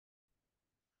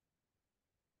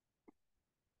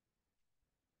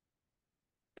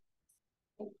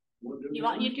You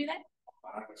to do that?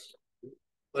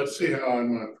 Let's see how I'm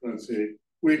going to pronunciate.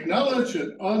 We acknowledge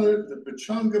and honor the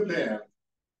Pechanga Band,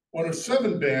 one of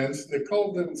 7 bands that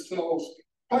call themselves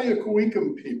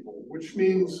Payakuikam people, which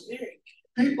means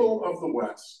people of the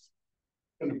West,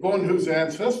 and upon whose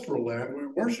ancestral land we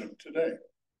worship today.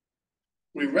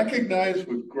 We recognize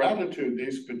with gratitude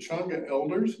these Pechanga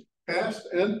elders, past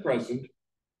and present,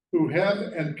 who have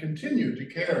and continue to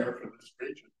care for this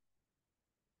region.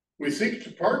 We seek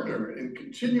to partner in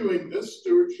continuing this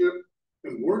stewardship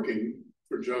and working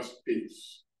for just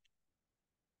peace.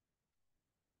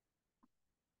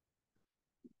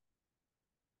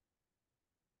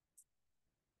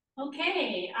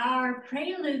 Okay, our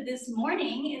prelude this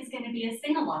morning is going to be a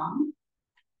sing-along.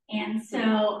 And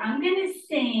so I'm going to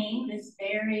sing this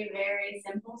very, very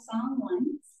simple song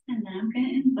once, and then I'm going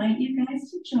to invite you guys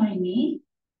to join me.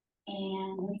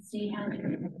 And let's see how it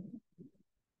goes.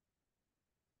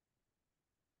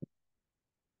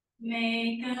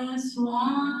 Make us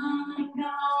one,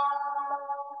 God.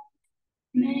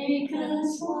 Make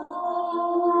us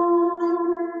one.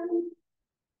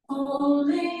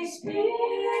 Holy Spirit,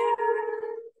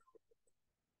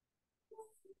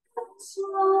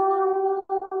 Lord,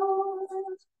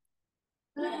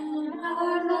 let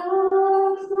our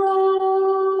love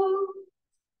flow,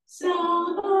 so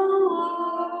the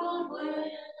world will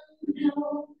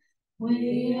know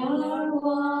we are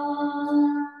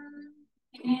one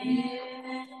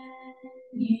in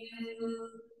you.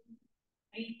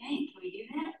 What do you think? Can we do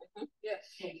that? Yes.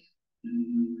 Okay.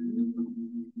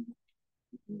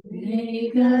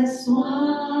 Make us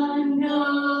one,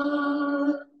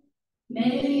 God.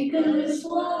 Make us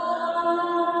one.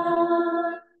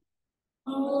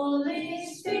 Holy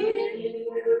Spirit,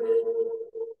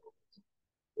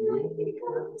 make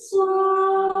us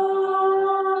one.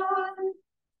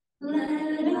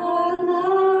 Let our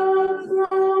love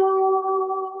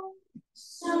flow,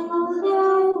 so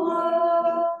the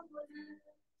world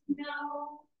will know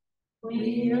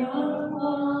we are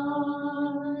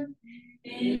one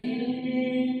in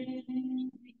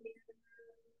you.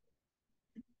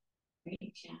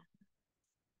 Great job.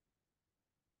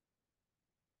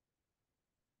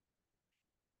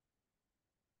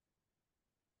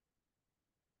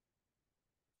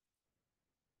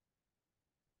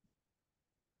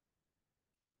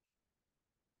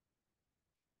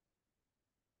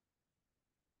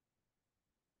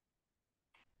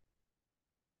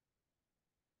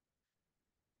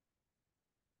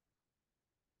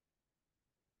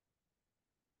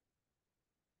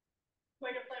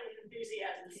 Way to play with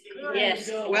enthusiasm, Steve. Yes.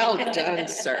 Well done,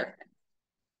 sir.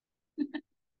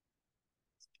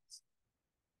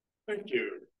 Thank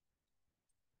you.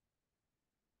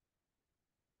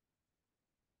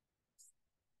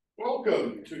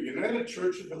 Welcome to United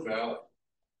Church of the Valley.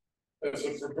 As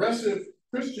a progressive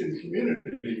Christian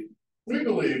community, we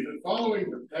believe that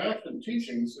following the path and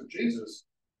teachings of Jesus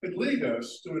could lead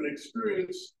us to an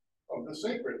experience of the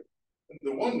sacred and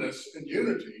the oneness and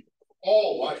unity of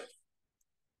all life.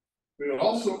 We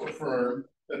also affirm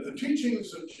that the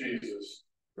teachings of Jesus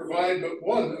provide but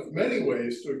one of many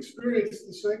ways to experience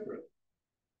the sacred.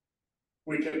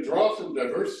 We can draw from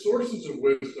diverse sources of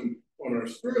wisdom on our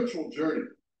spiritual journey.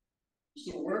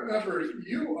 So wherever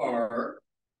you are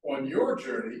on your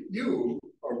journey, you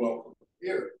are welcome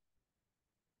here.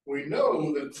 We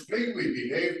know that the way we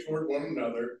behave toward one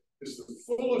another is the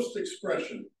fullest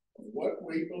expression of what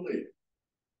we believe.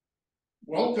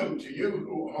 Welcome to you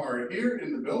who are here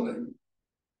in the building,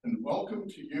 and welcome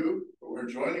to you who are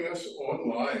joining us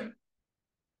online.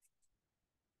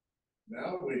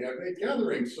 Now we have a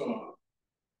gathering song.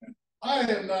 I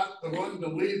am not the one to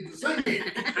lead the singing.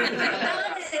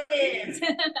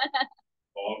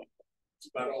 Oh, that's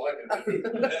about all I can do. You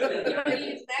want to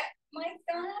use that mic,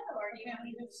 Donna, or do you want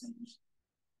me to sing?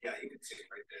 Yeah, you can see it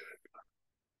right there.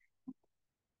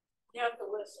 You have to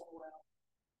whistle well.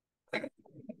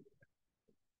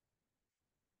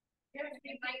 You have to be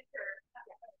mic or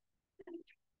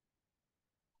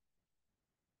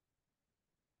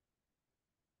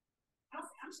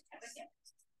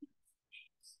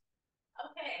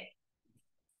okay.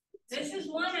 This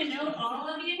is one I know all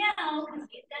of you know because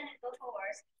you've done it before.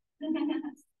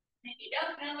 If you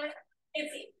don't know it,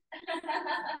 it's easy.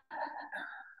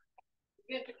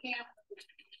 Get the camera.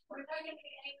 We're not going to be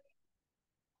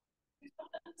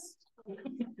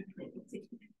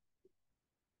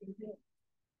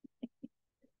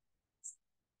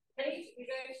Hey, you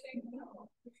guys think no?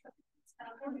 I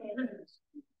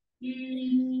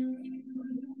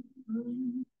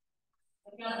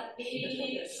got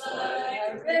peace like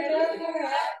a river, I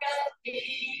got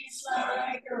peace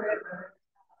like a river,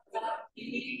 I got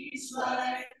peace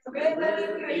like a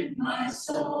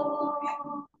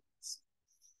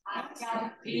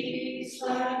peace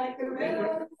like a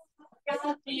river. I've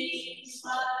got peace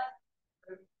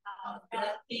like I've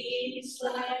got peace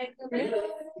like a river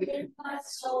in my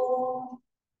soul.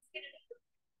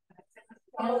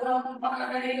 All of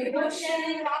my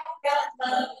ocean, I've got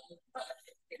love like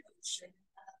an ocean.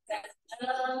 I've got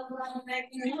love like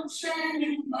an ocean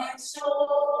in my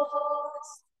soul.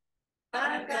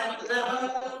 I've got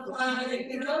love like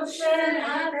an ocean.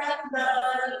 I've got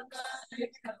love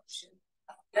like an ocean.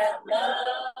 I've got love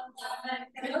like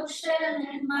an ocean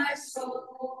in my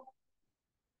soul.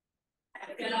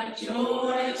 I've got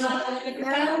joy like a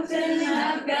fountain.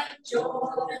 I've got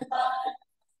joy like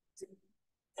a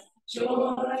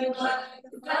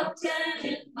fountain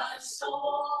in my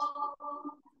soul.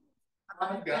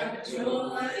 I've got Joy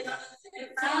like a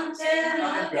fountain.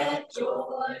 I've got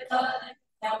joy like a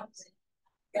fountain.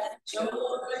 Got joy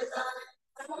like a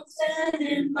fountain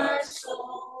in my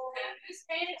soul. Who's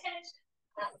paying attention?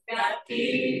 I've got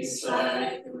peace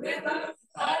like a river.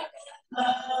 I've got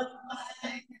love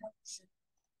like an ocean.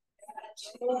 Got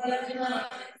joy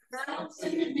like a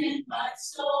fountain in my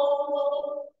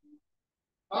soul.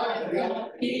 I've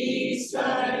got peace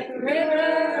like a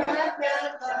river. I've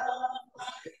got love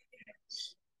like an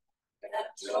ocean. Got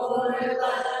joy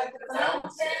like a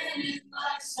fountain in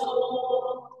my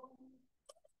soul.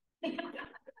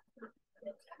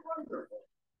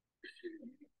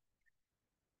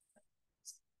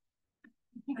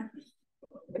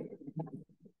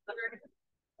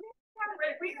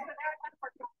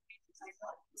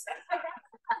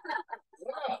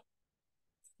 Wow.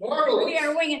 Marvelous. We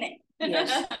are winging it.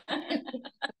 Yes.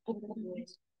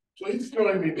 Please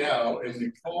join me now in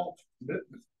the call to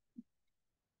commitment.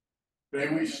 May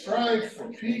we strive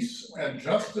for peace and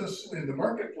justice in the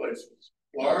marketplaces,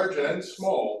 large and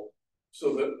small,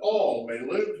 so that all may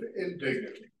live in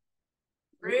dignity.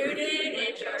 Rooted in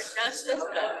your justice, O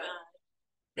God.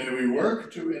 May we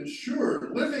work to ensure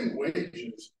living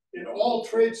wages in all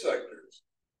trade sectors,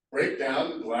 break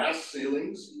down glass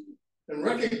ceilings, and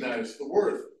recognize the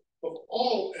worth of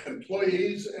all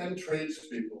employees and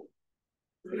tradespeople.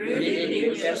 Rooted in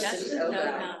your justice, O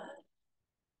God.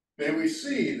 May we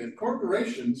see that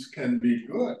corporations can be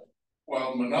good,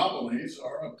 while monopolies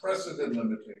are oppressive and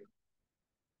limiting.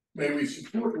 May we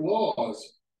support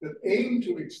laws that aim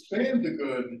to expand the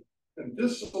good and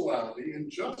disallow the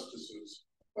injustices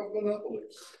of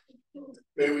monopolies.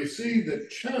 May we see that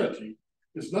charity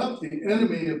is not the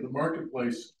enemy of the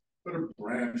marketplace, but a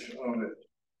branch of it.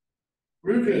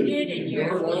 Rooted in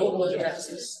your global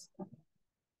justice.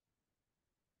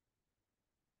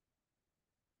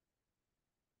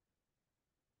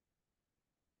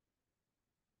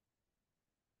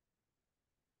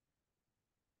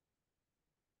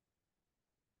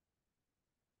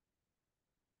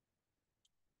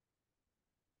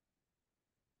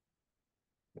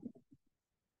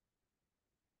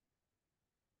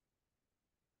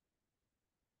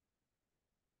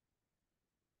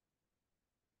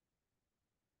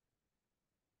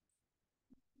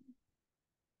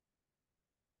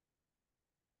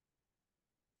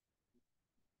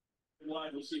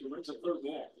 Wide receiver, it's a third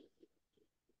ball.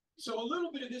 So a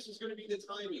little bit of this is going to be the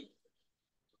timing.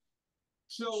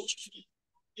 So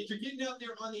if you're getting out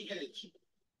there on the edge,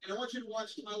 and I want you to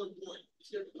watch Tyler Boyd. He's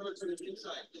going to come to the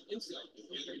inside. There you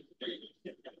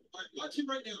go. All right, watch him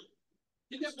right now.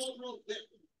 Get that ball thrown there.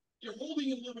 You're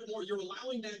holding it a little bit more. You're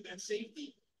allowing that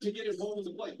safety to get involved in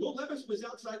the play. Will Levis was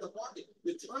outside the pocket.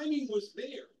 The timing was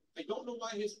there. I don't know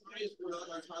why his eyes were not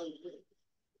on Tyler Boyd.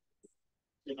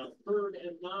 In a 3rd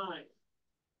and 9.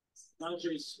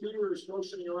 Najee Spear is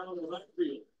motioning around the left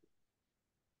field.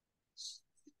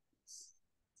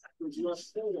 There's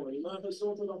rush 4. He left us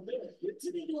over the middle. Gets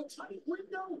it into a tight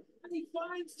window, and he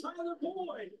finds Tyler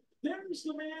Boyd. There's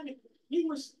the man he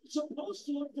was supposed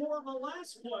to look for on the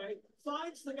last play.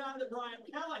 Finds the guy that Brian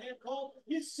Callahan called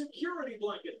his security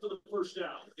blanket for the first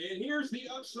down. And here's the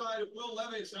upside of Will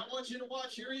Levis. I want you to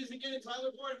watch. Here he is again,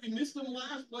 Tyler Boyd. We missed him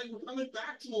last play. We're coming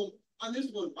back to him on this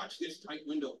one. Watch this tight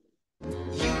window.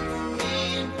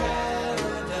 In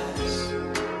paradise.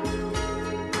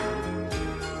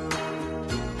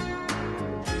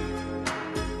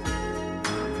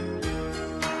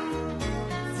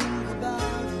 Think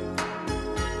about it.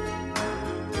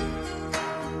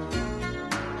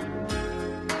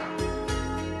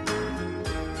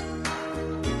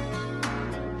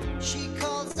 She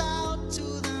calls out to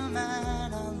the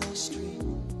man on the street.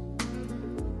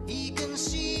 He can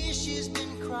see she's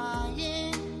been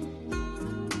crying.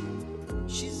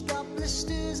 She's got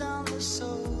blisters on the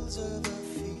soles of her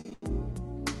feet.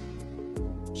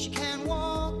 She can't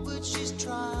walk, but she's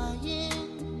trying.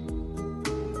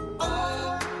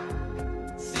 Oh,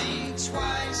 think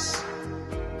twice.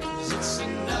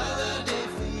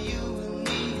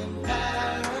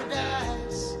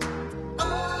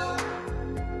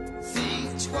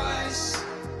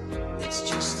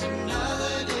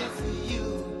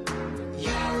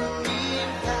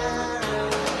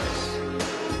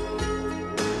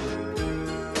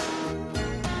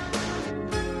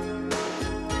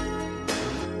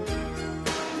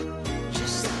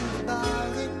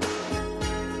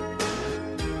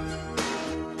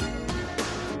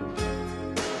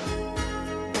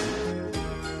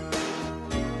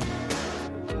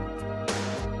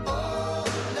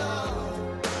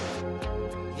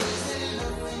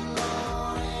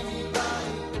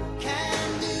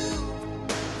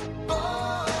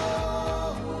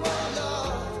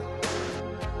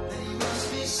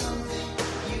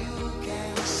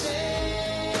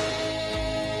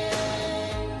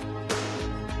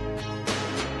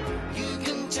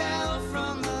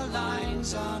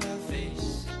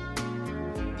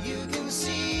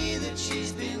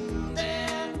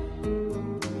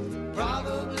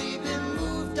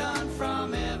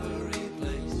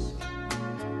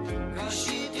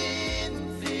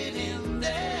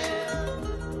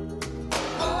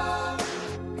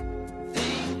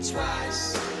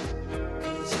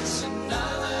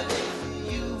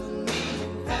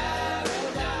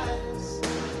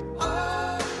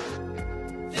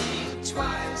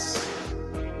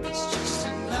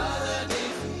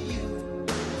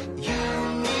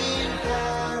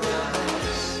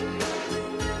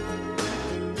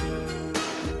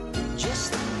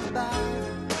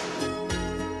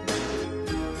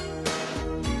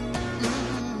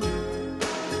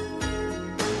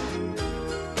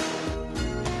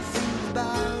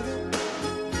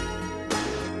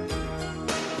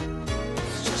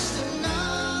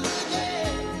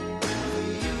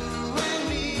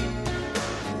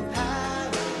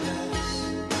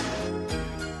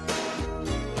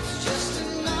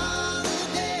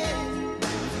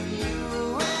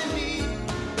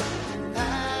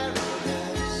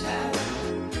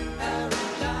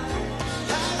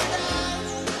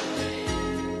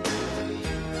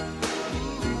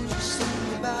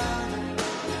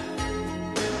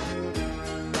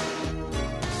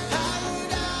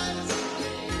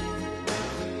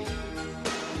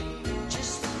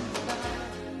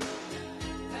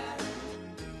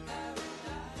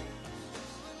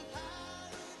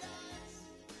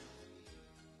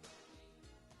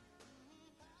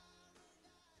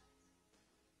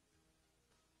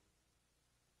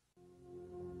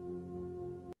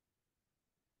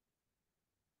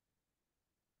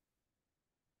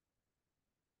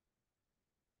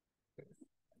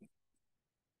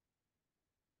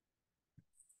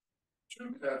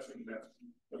 two passages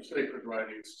of sacred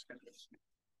writings.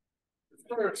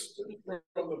 The first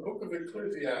from the book of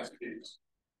Ecclesiastes,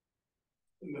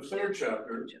 in the 3rd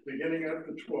chapter, beginning at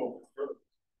the 12th verse.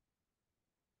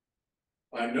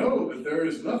 I know that there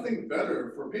is nothing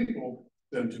better for people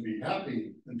than to be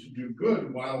happy and to do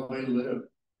good while they live,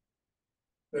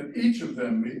 that each of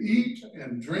them may eat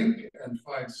and drink and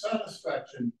find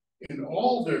satisfaction in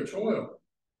all their toil.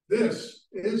 This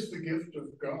is the gift of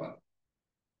God.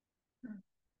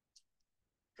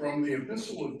 From the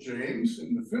Epistle of James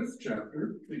in the 5th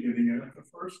chapter, beginning at the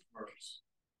 1st verse.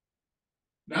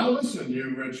 Now listen,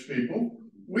 you rich people,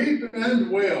 weep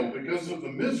and wail because of the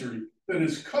misery that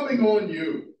is coming on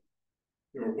you.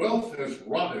 Your wealth has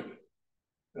rotted,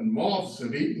 and moths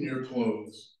have eaten your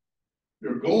clothes.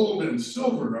 Your gold and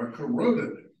silver are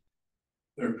corroded.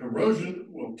 Their corrosion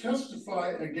will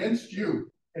testify against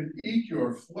you and eat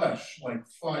your flesh like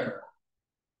fire.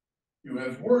 You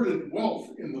have hoarded wealth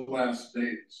in the last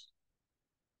days.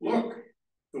 Look,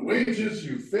 the wages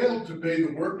you failed to pay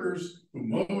the workers who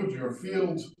mowed your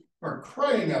fields are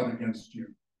crying out against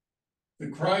you. The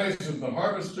cries of the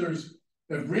harvesters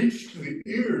have reached the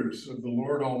ears of the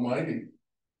Lord Almighty.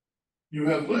 You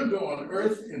have lived on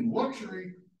earth in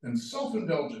luxury and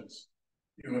self-indulgence.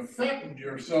 You have fattened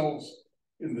yourselves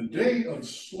in the day of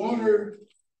slaughter.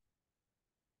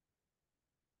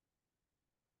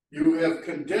 You have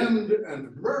condemned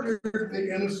and murdered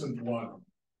the innocent one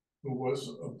who was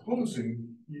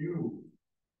opposing you.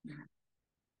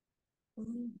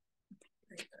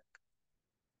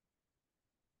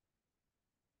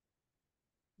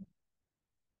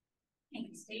 Thank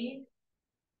you, Steve.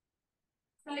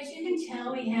 So as you can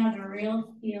tell, we have a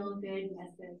real feel-good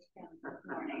message this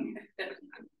morning.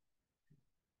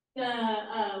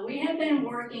 We have been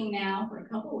working now for a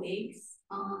couple weeks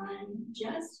on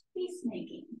just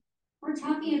peacemaking. We're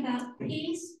talking about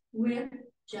peace with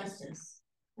justice,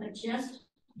 a just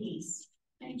peace.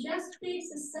 And just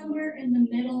peace is somewhere in the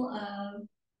middle of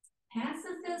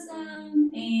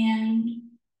pacifism and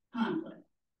conflict.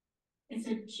 It's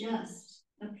a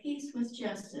peace with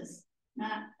justice,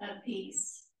 not a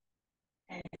peace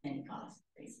at any cost,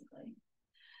 basically.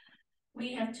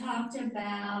 We have talked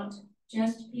about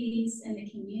just peace in the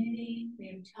community. We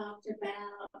have talked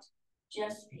about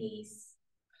just peace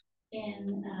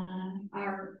in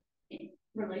our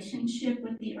relationship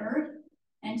with the earth.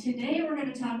 And today we're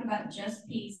going to talk about just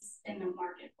peace in the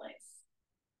marketplace.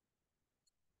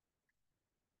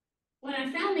 When I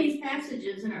found these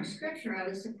passages in our scripture, I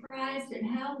was surprised at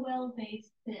how well they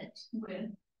fit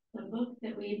with the book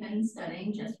that we've been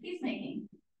studying, Just Peacemaking.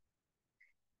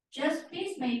 Just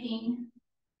Peacemaking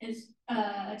is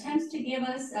attempts to give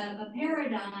us a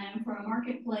paradigm for a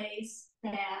marketplace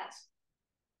that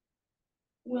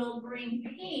will bring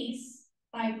peace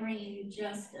by bringing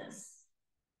justice.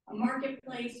 A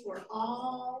marketplace where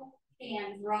all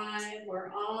can thrive,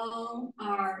 where all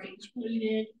are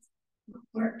included,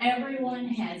 where everyone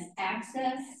has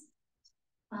access,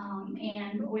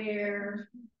 and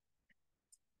where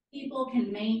people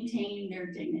can maintain their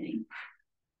dignity.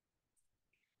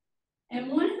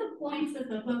 And one of the points that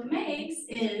the book makes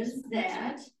is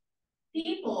that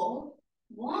people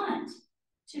want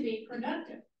to be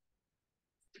productive.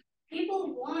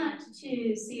 People want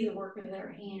to see the work of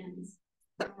their hands,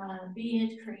 be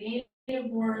it creative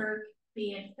work,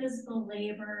 be it physical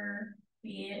labor,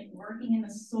 be it working in the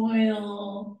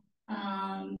soil,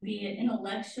 be it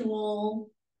intellectual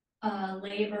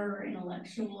labor,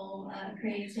 intellectual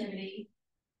creativity.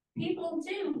 People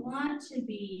do want to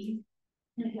be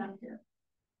productive.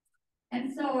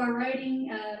 And so our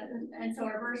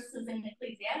verses in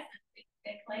Ecclesiastes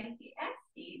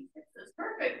fits this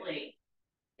perfectly.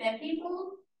 That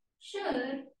people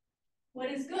should,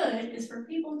 what is good is for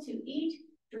people to eat,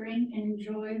 drink, and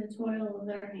enjoy the toil of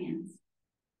their hands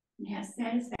and have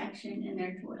satisfaction in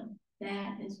their toil.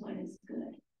 That is what is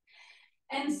good.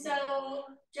 And so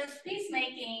just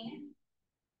peacemaking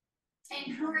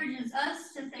encourages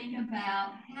us to think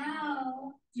about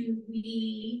how do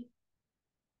we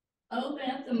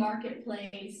open up the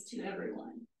marketplace to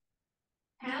everyone?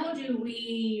 How do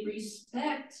we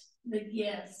respect the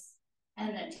gifts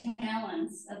and the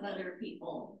talents of other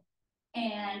people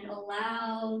and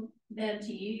allow them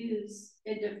to use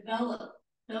and develop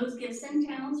those gifts and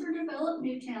talents or develop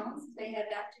new talents that they have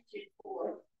aptitude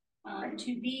for,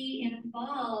 to be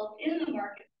involved in the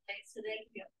marketplace so they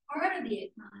can be a part of the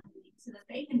economy so that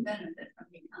they can benefit from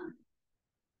the economy.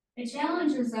 It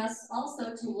challenges us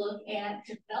also to look at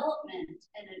development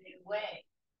in a new way,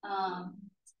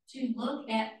 to look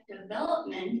at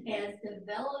development as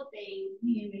developing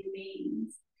human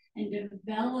beings and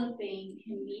developing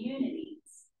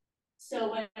communities So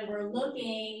when we're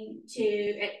looking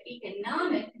at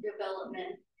economic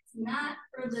development, it's not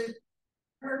for the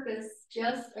purpose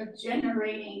just of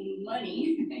generating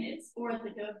money. It's for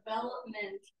the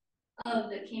development of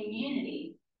the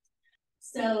community,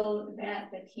 so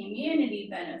that the community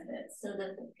benefits, so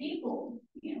that the people,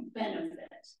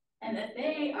 benefit, and that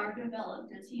they are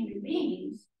developed as human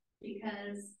beings,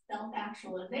 because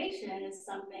self-actualization is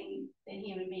something that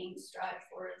human beings strive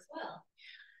for as well.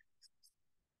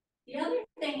 The other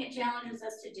thing it challenges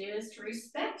us to do is to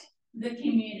respect the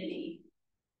community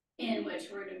in which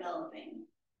we're developing.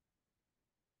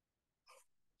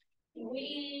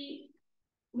 We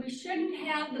shouldn't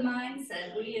have the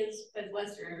mindset, we as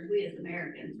Westerners, we as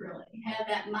Americans really, have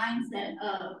that mindset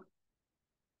of,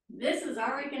 this is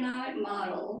our economic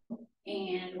model,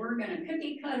 and we're going to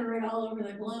cookie cutter it all over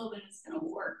the globe, and it's going to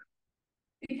work.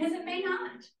 Because it may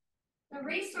not. The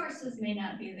resources may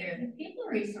not be there. The people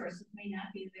resources may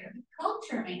not be there. The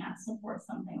culture may not support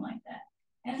something like that.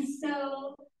 And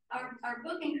so our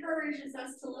book encourages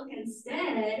us to look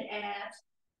instead at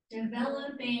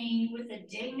developing with the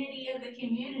dignity of the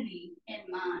community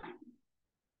in mind,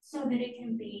 so that it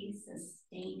can be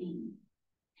sustaining.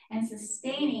 And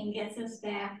sustaining gets us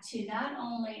back to not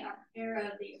only our care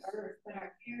of the earth, but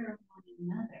our care of one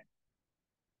another.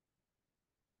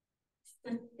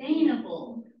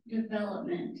 Sustainable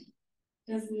development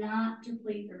does not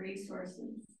deplete the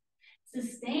resources.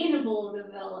 Sustainable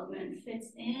development fits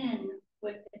in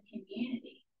with the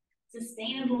community.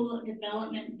 Sustainable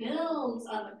development builds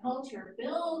on the culture,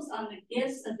 builds on the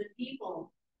gifts of the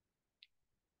people.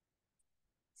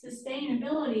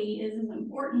 Sustainability is as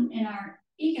important in our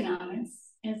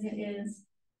economics as it is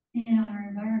in our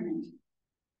environment.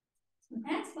 So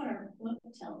that's what our book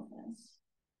tells us.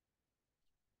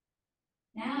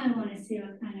 Now I want to see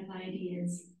what kind of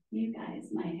ideas you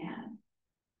guys might have.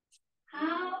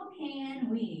 How can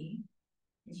we,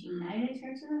 as United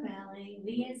Church of the Valley,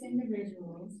 we as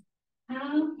individuals,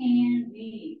 how can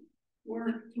we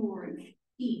work towards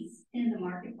peace in the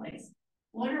marketplace?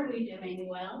 What are we doing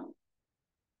well?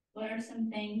 What are some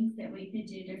things that we could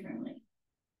do differently?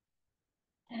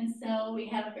 And so we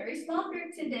have a very small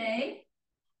group today,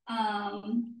 but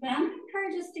I'm going to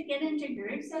encourage us to get into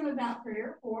groups of about 3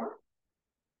 or 4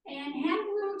 and have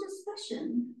a little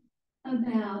discussion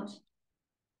about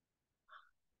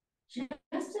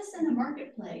justice in the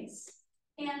marketplace,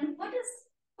 and what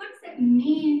does that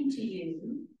mean to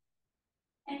you,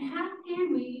 and how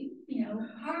can we,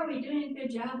 how are we doing a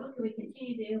good job? What can we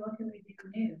continue to do? What can we do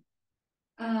new?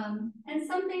 And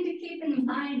something to keep in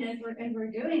mind as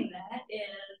we're doing that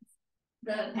is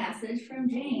the passage from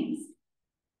James.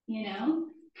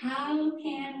 How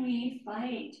can we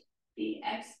fight the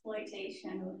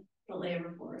exploitation of the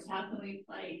labor force? How can we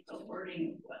fight the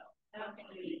hoarding of wealth?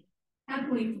 How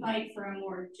can we fight for a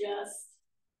more just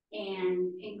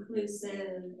and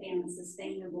inclusive and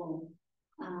sustainable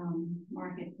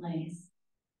marketplace?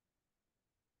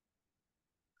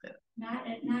 Not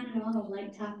at all a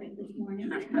light topic this morning.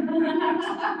 Do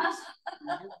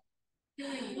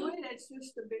we do it? It's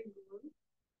just a big group.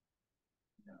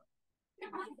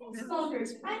 I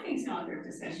think small group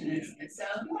discussion is good. So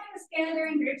you want us gather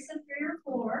in groups of 3 or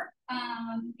 4,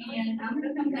 and I'm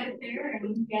going to come back there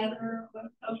and gather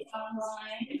with folks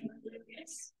online.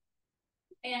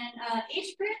 And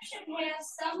each group should have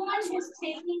someone who's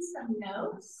taking some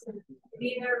notes,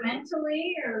 either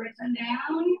mentally or written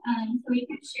down, so you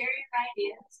can share your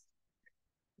ideas.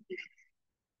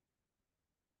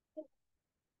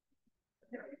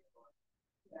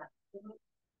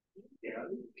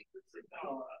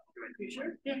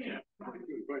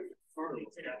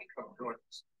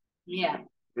 Yeah.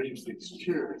 Raise these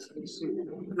chairs.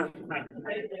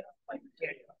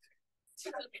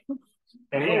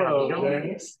 Hello,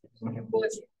 Dennis. You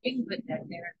can put that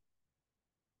there.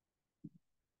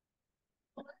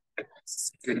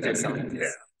 Good design.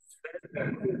 Yeah.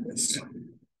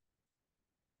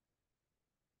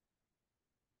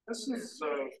 This is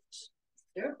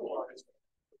scandalizing.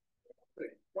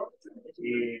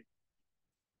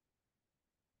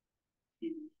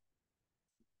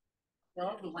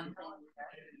 Well, the one thing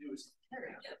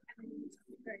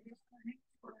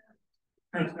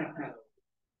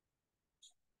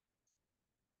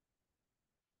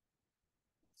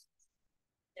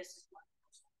this is one.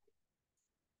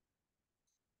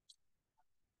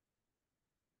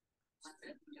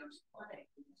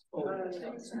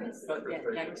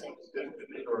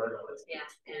 Yeah,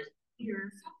 and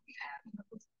here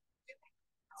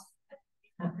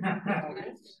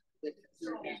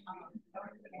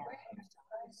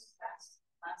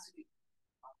last week.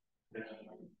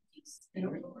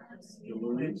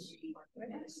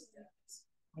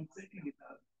 I'm thinking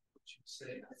about what you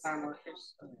say. Farm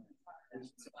workers.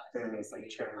 There's like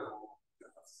charitable.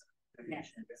 Yeah.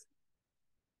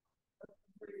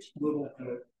 Little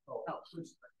bit.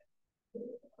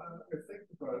 I think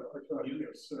about our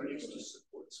context,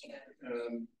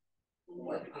 and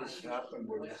what has happened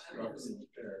with this government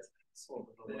there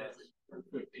over the last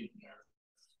 15 years.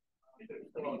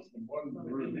 It's gone from one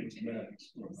group to the next.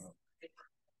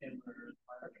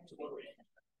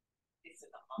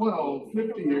 Well,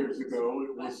 50 years ago,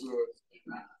 it was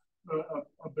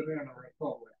a banana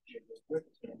republic.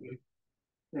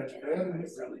 And then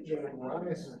the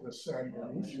rise of the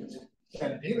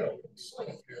Sandino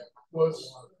was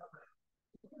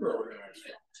organized.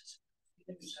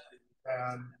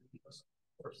 And of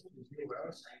course, the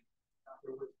US,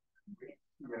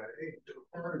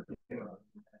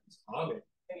 army.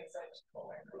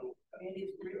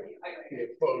 They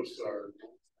opposed our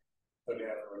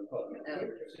banana republic.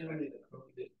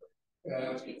 And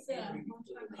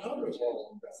out of all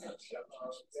of that,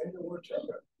 Daniel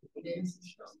Ortega became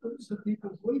the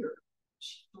people's leader.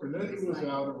 And then he was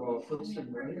out of office, and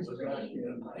then he was back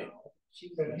in,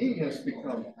 and he has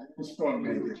become a strong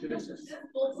leader.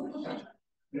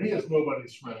 And he is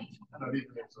nobody's friend, not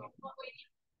even his own.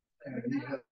 And he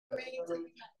has,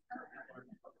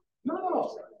 no,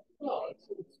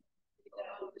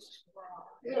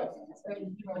 yeah.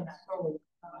 So,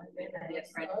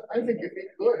 I think if he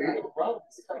could, he would probably.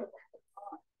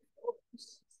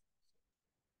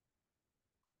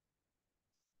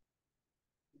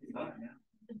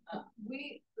 We,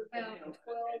 about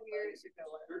 12 years ago,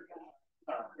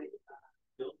 they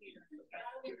built like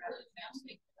a house.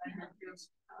 It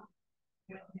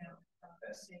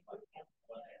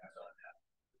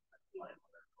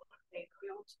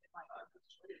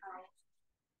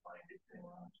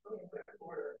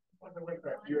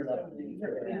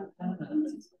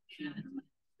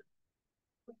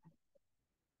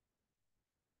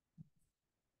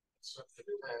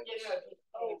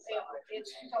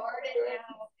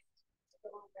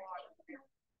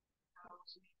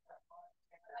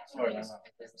started out.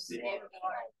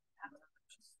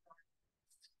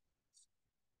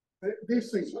 These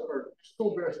things are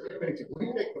so basic. We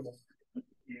take them.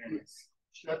 Yes.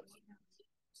 Yeah.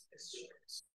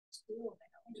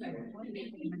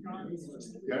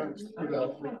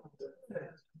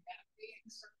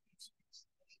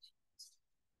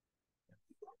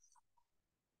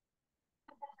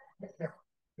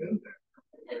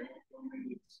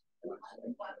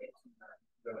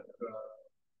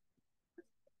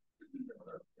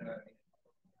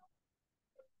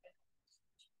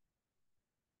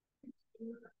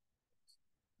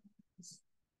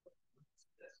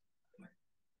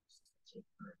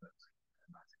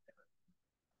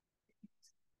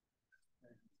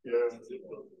 Yeah.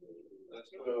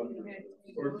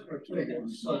 Or taking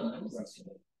some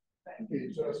he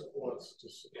just wants to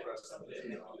suppress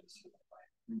the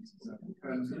and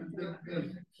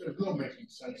there's no making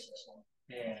sense of something.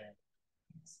 Yeah.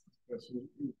 Because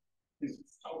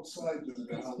he's outside the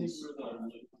house.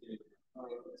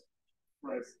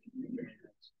 Right.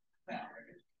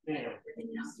 Yeah.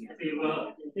 Well,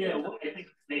 yeah, well, I think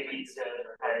maybe it's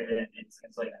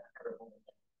it's like incredible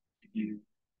if you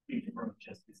from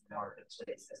just this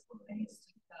marketplace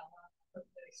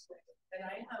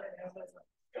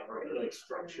government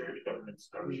structures that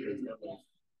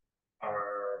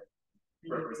are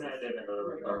representative and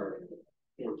are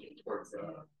working towards the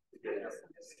good.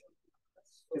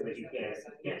 So that you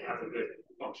can't have a good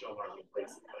functional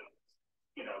marketplace like,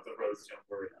 you know, the roads don't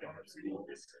work, don't have school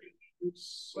history.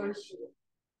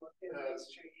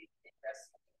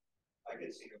 I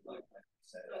can see your life.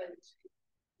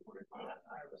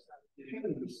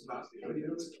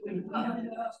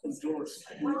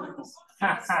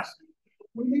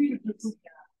 We needed to.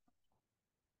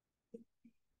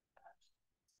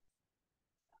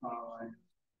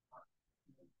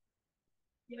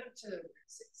 You have to.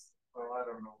 Well, I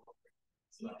don't know.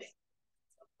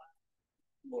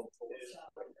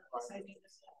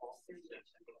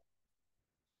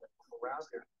 Around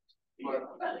here.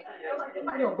 But,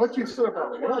 you know, what you said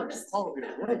about work, quality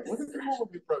of work, look at the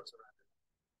quality of roads around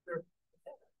here.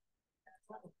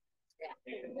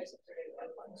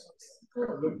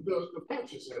 The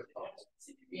patches have problems.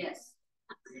 Yes.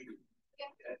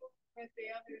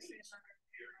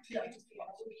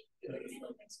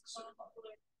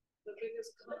 The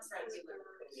biggest contract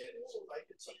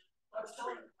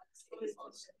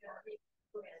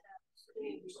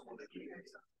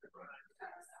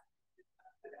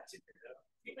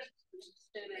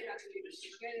and they have to get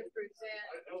it present.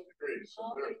 I don't agree.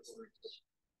 So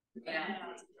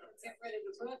Yeah. Get rid of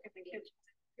the book and the kids.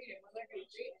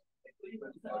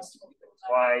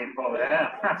 Why you pull it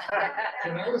out?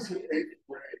 When I was in 8th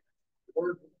grade,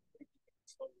 board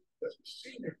that's a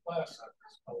senior class on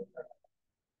this whole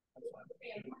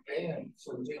band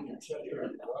for junior checker.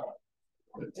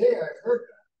 The day I heard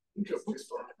that, we just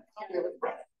bookstore.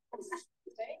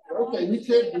 Okay, we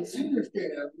can't, the seniors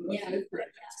can't have, it, that's 8th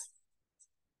grade.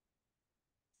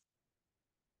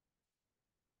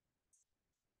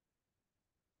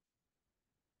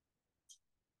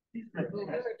 We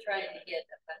were trying to get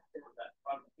effective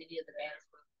any of the bands.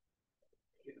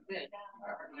 Good.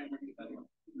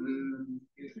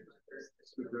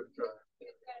 It's a good try.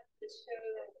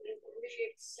 We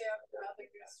accept other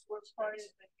sports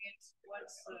parties against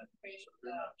what's the facial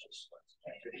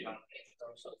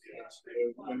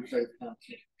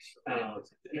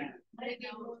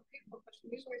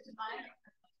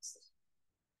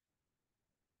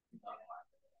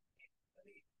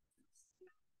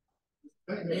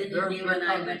Then you and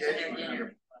I went to their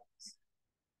dinner.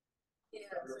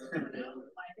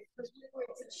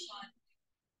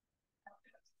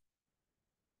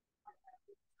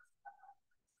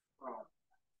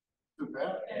 Too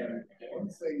bad. And one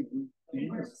thing we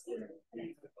missed.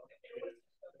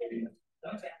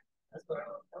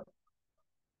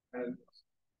 And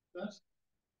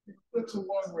that's a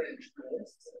long range goal.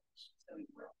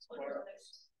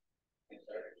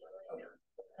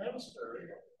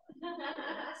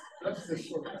 That's the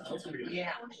short.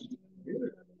 Yeah.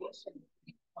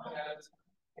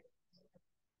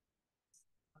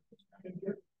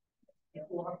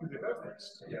 People have to do efforts.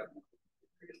 Yeah.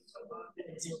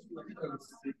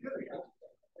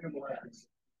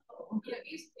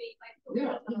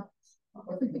 Yeah. I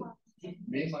think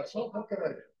me, myself, what can I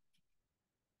do?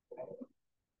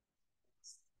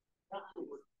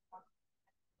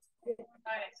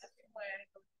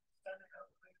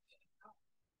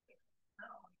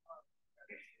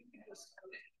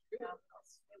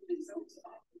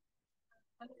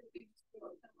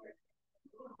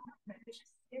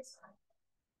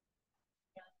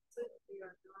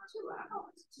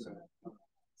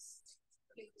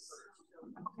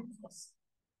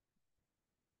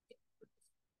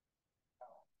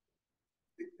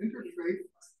 The interfaith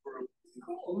group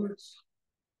includes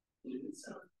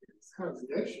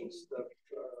congregational stuff.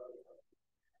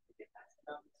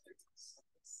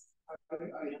 I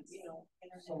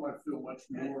somewhat feel much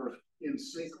more in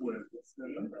sync with.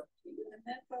 And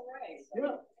that's all right.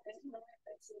 Yeah.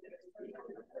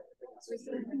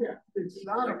 Yeah, it's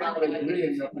not about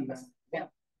agreeing up and down. Yeah.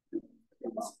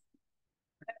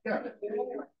 Yeah.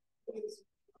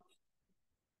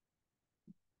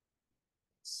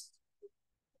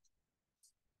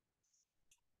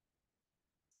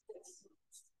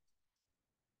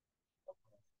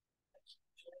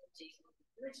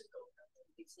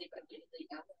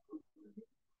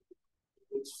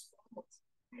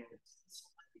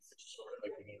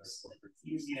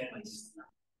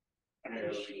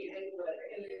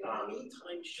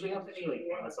 Should we have any like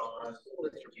Amazon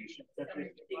distribution?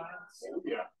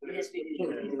 Yeah.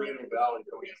 Random Valley.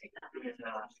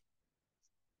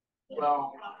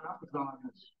 Well, Amazon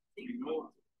is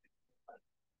enormous.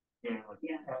 Yeah.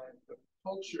 And the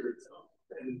culture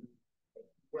in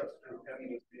Western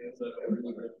Hemisphere that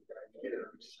everybody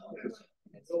cares is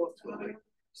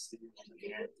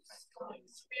relatively.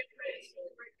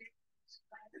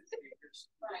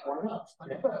 Why not?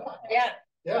 Yeah.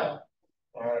 Yeah.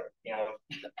 You know,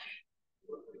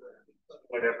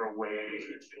 whatever way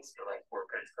it's to like work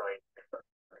on trying to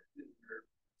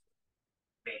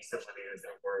make some of these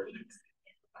work.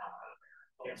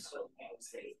 Yeah, so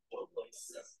say one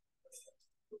place.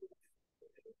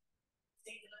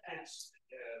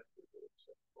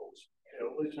 The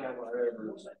only time I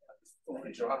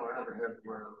ever had to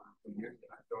wear a union,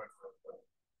 I worked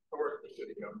for the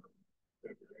city government.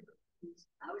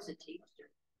 I was a teacher.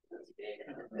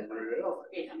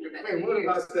 Hey, what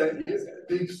about that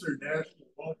Deepster National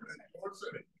Ball?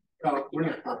 We're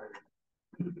not going.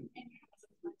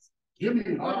 Jimmy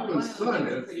Hoffa's son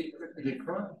is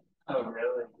declined. Oh,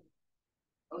 really?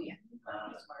 Oh, yeah.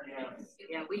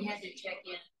 Yeah, we had to check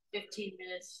in 15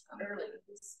 minutes early.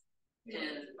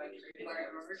 And but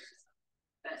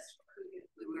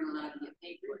we weren't allowed to get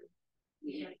paid for it.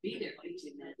 We had to be there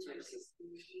 15 minutes early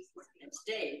and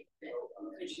stay.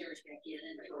 But the sheriff back in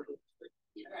and told us,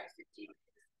 15 minutes.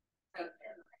 So that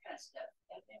kind of stuff.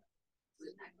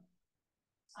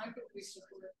 I think we should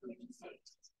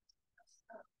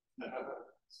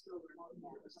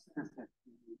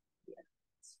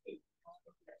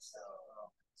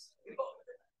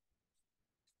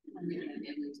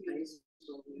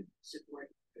support.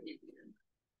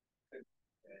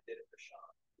 I did it for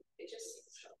Sean.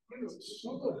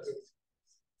 some of it,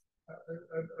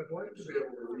 I'd like to be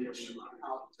able to reach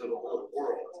out to the whole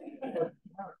world. But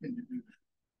how can you do that?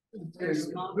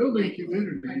 And building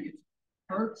community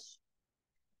starts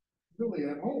really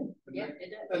at home. Yeah,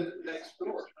 it does. And next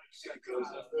door. Because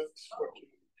that's what you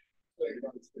say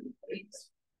about it.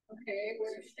 Okay,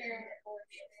 we're sharing.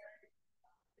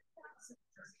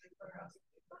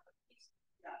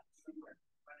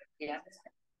 Yeah.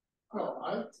 Oh, I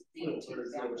feel very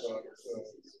good about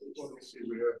let me see,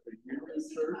 we have the Union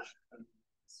Church.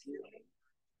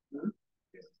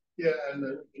 Yeah, and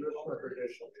the Jewish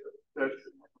congregation.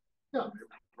 Yeah,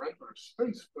 rent our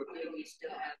space, but. We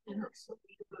still have.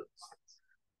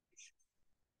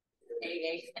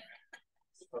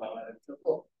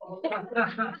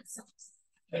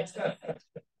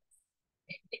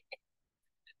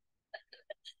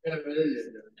 Yeah, there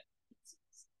you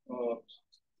go.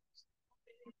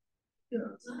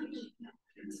 Yeah.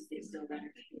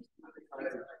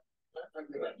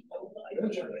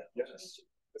 Yes.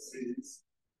 These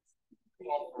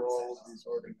offer all of these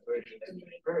organizations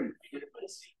very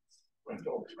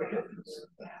rental programs.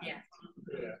 Yeah.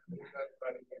 Yeah.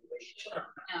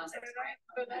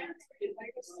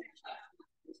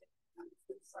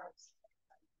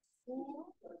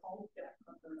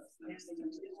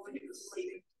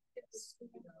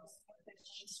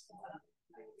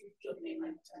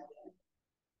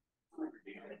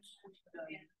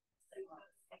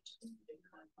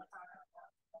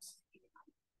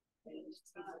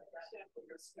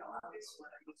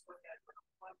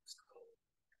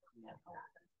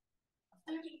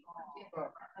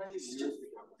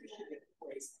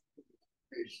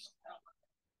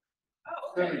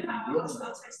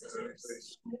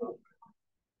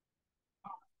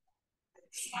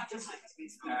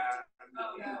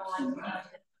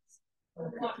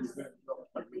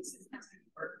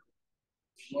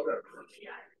 Whatever.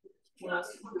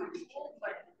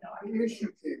 The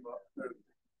issue came up that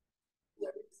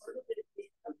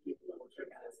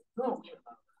no.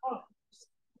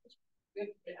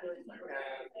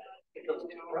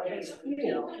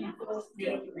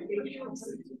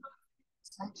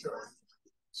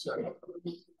 So,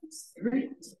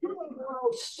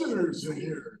 sinners in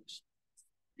here.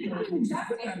 And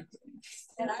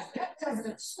I got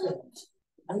sins.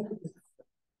 And they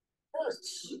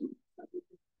lost it.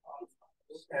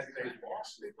 That's the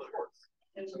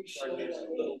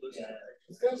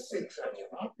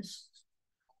opposite.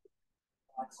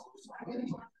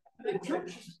 The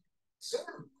church so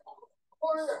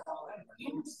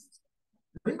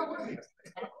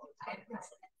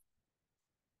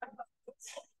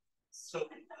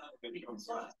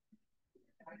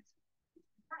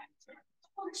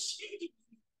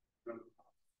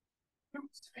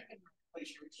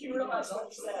You realize what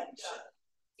he said.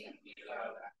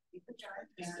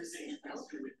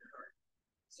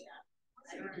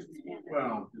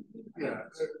 Well, yeah,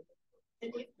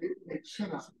 it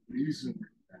should have reason.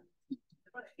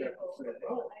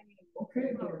 Oh, okay,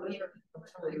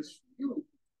 it's you.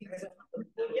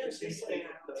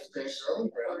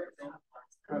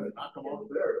 Kind of knock them off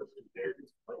there.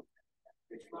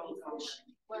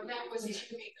 Well, that was to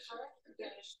make sure.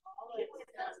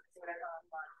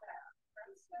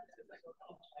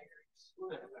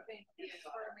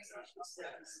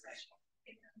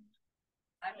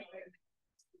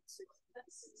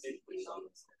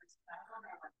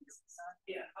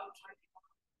 Yeah, I'll try.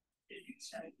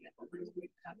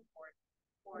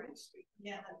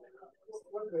 Yeah.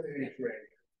 What are the age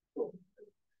range?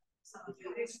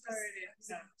 They started.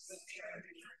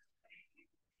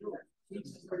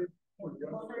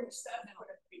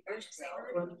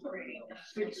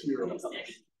 6-year-olds.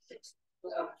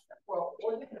 Well,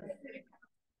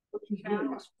 what you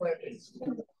do is planting seeds,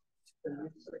 and you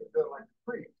say they're like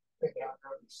free. They got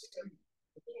out of the city.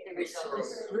 That's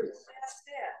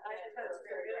it. I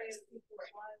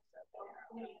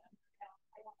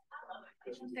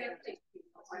just had very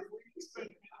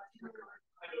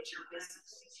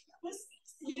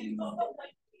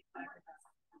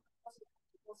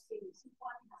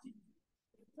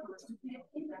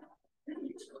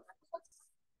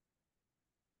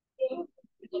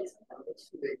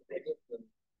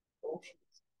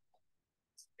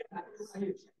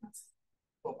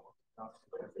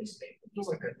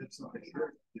Like I did something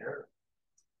here.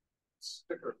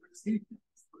 Sticker.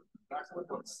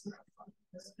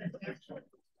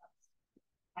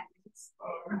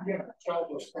 Yeah,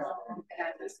 childless.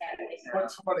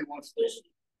 But somebody wants to.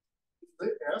 They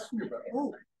ask me about,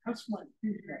 oh, that's my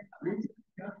feedback.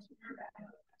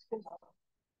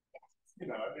 You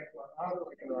know, I think, how do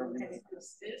I can argue?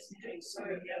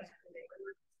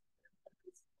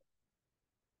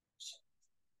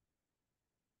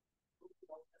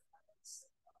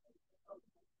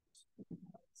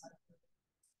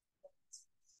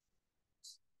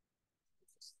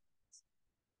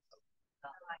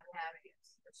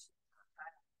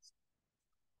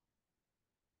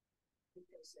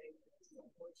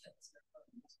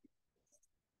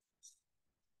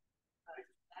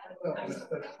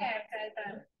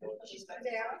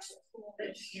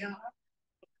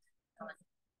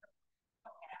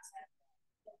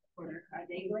 Are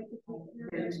they going to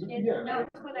take their kids? Yeah. No,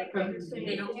 that's what I understand.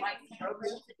 They don't like the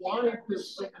programs. Why is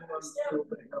this second one still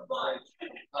opening up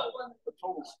the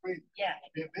total screen? Yeah.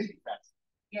 Be a baby fast.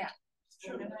 Yeah.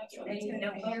 They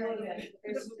know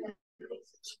there's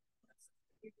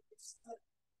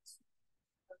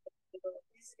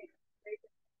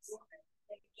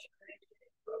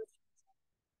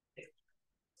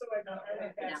So I know, I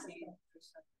think that's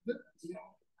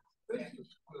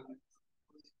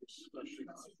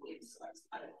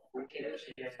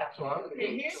So I'm gonna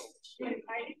okay, here's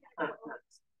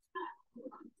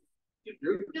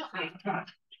no,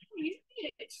 you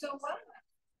did it so well.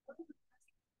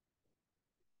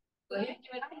 Go ahead, do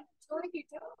it. What you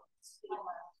do?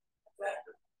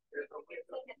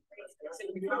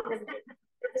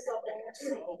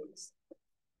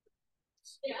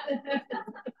 Yeah.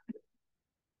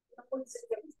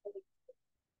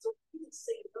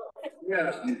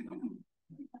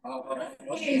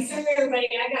 Hey, sorry everybody,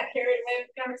 I got carried away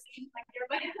with conversation like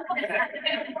everybody.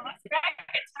 Let's back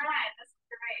at time, this is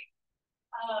great.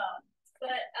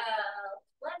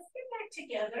 Let's get back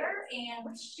together and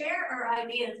let's share our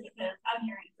ideas because I'm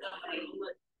hearing so many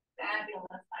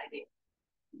fabulous ideas.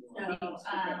 So,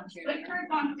 which group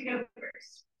wants to go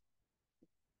first?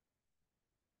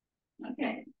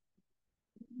 Okay.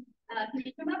 Can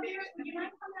you come up here? Would you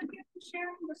mind coming up here and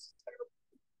sharing this?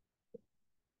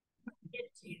 Get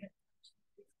to you.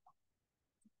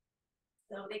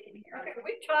 So they can hear. Okay,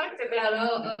 we talked about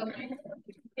all of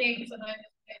things and I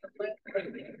so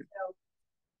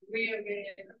we are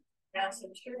getting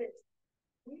massive church.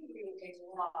 We do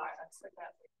a lot of stuff.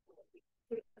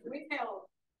 We held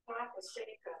talk with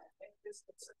Shaker and this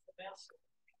is such a mess.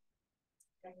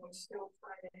 And we're still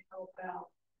trying to help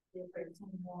out with their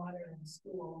clean water and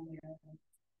school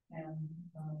and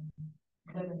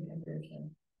living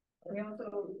conditions.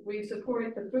 We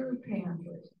support the food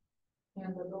pantry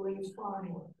and the Belize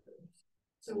farm workers.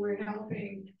 So we're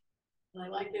helping, and I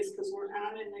like this because we're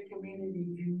out in the community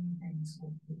doing things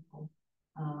with people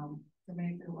to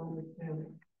make their lives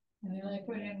better. And then I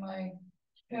put in my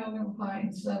Calvin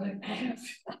Pine Southern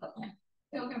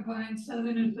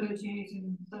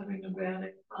Association, Southern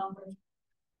Nevada Conference,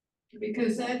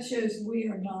 because that shows we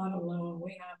are not alone.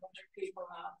 We have other people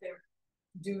out there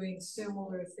doing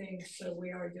similar things, so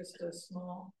we are just a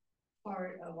small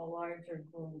part of a larger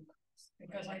group.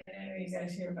 Because I know you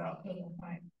guys hear about Calvin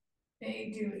Pine. They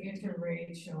do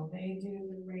interracial, they do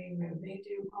the rainbow, they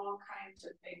do all kinds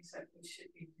of things that we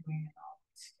should be doing in all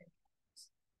these communities.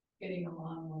 Getting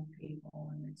along with people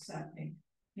and accepting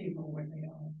people where they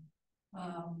are.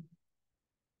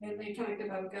 And they talked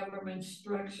about government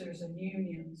structures and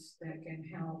unions that can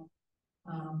help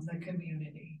the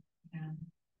community. And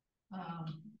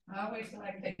I always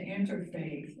like the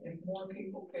interfaith. If more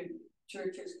people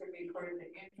churches could be part of the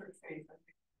interfaith, I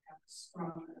think we have a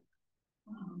stronger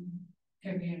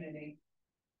community.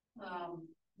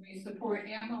 We support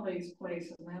Emily's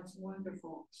Place, and that's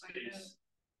wonderful.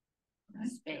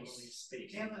 Space.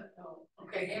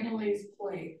 Okay, Emily's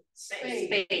Place.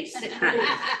 Space.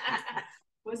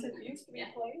 Was it used to be a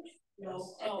place? No.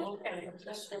 Oh, okay.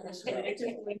 Space.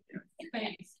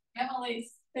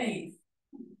 Emily's Space.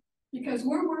 Because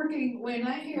we're working, when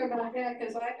I hear about that,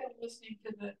 because I've been listening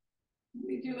to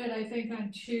we do it, I think,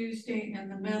 on Tuesday, and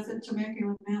the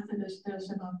Temecula Methodist does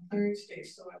it on Thursday,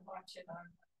 so I watch it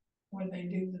on when they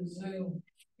do the Zoom.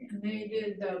 And they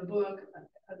did the book,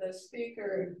 the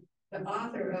speaker, the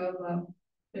author of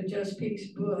the Just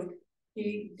Peace book,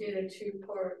 he did a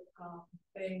 2-part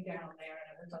thing down there,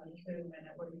 and it was on Zoom, and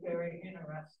it was very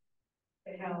interesting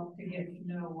to help to get to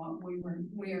know what we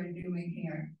are doing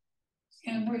here.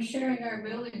 And we're sharing our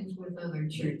buildings with other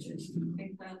churches. I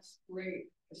think that's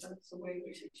great, because that's the way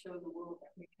we should show the world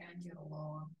that we can get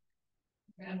along.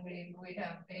 And we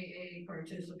have AA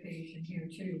participation here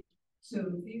too.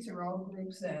 So these are all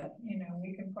groups that,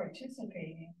 we can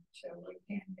participate in, so we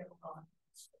can get along.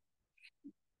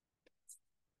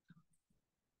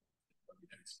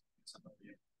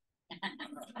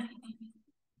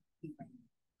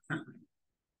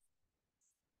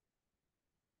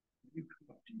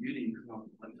 You didn't come up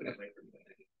with one for everybody.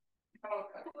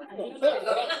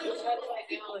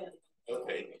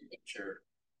 Okay, sure.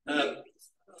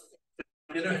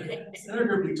 In our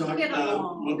group, we talked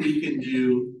about what we can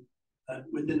do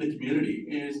within the community,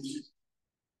 and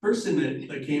first thing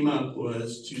that came up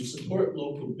was to support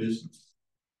local business.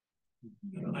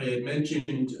 I had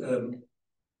mentioned,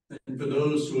 and for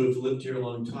those who have lived here a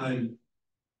long time,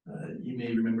 you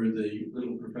may remember the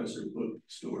Little Professor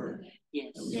bookstore.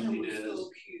 Yes. That was really nice.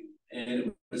 And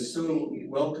it was so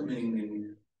welcoming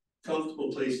and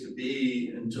comfortable place to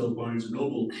be until Barnes and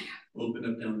Noble opened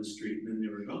up down the street and then they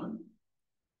were gone.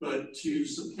 But to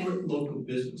support local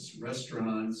business,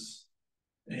 restaurants,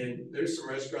 and there's some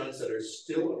restaurants that are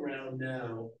still around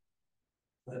now,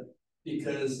 but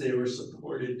because they were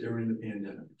supported during the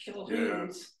pandemic.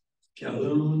 Calhoun's.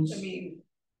 Calhoun's, I mean,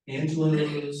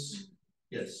 Angelo's,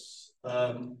 yes.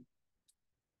 Of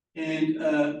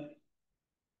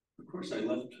course, I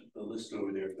left the list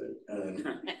over there, but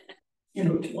you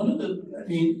know, one of the, I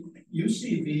mean,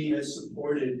 UCV has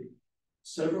supported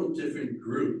several different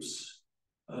groups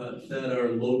that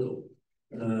are local.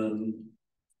 And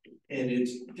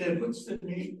it's, Deb, what's the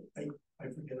name? I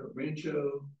forget it,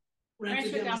 Rancho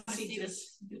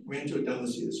Dalmacitas.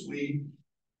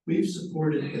 We've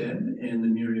supported them and the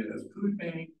Myriad Food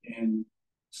Bank and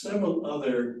several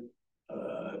other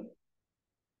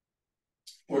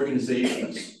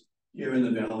organizations here in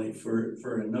the Valley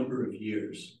for a number of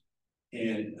years.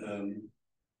 And,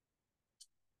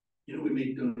 you know, we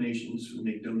make donations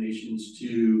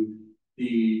to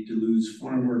the Duluth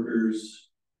farm workers.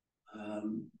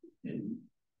 And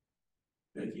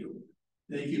thank you,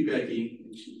 Becky.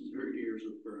 Her ears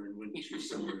will burn when she's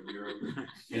somewhere in Europe.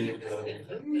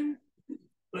 And,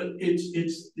 but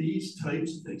it's these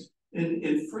types of things.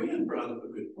 And Fran brought up a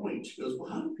good point. She goes,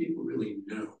 well, how do people really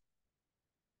know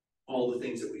all the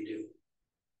things that we do?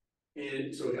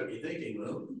 And so it got me thinking,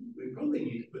 well, we probably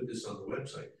need to put this on the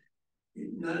website.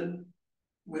 Not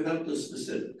without the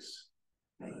specifics,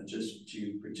 just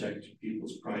to protect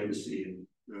people's privacy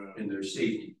and their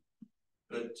safety.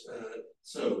 But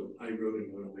so I wrote a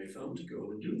note on my phone to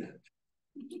go and do that.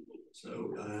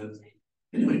 So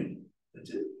anyway,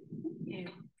 that's it. yeah.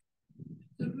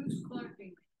 So who's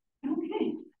clarking?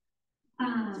 Okay.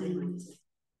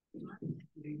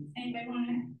 Anybody want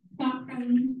to talk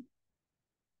from?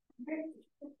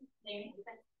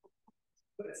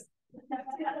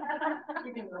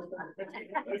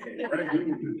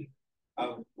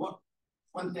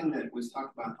 One thing that was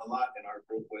talked about a lot in our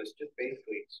group was just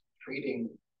basically treating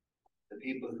the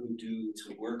people who do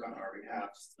the work on our behalf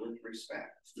with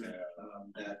respect.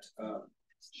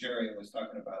 Sherry was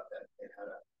talking about that they had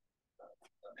a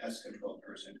pest control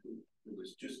person who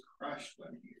was just crushed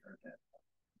when he heard that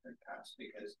passed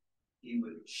because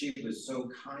she was so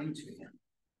kind to him,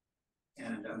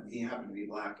 and he happened to be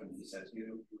Black, and he says,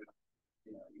 you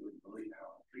wouldn't believe how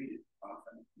I'm treated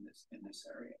often in this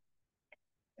area.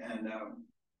 And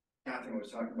Catherine was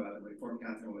talking about it before.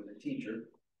 Catherine was a teacher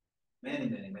many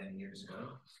years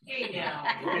ago. Hey now.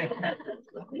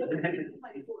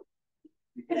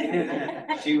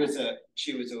 She was a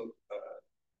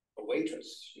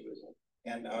waitress.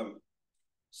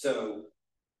 So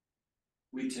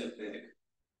we tip big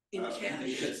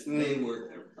because they work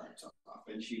their butts off,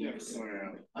 and she never said.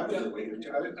 I was a waiter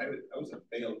too. I was a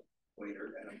failed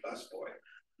waiter and a busboy.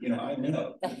 You know, I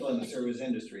know people in the service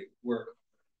industry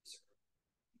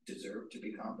deserve to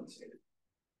be compensated.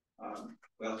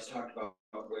 We also talked about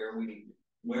where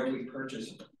we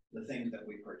purchase the things that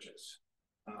we purchase.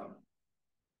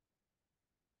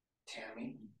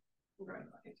 Tammy, right?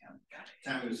 Okay,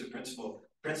 Tammy was a principal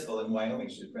in Wyoming.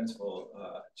 She's a principal.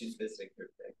 She's visiting her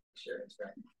today, Sharon's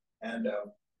friend. And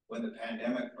when the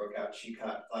pandemic broke out, she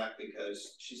caught flack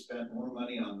because she spent more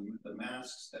money on the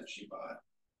masks that she bought.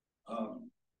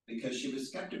 Because she was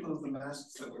skeptical of the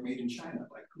masks that were made in China.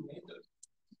 Like, who made those?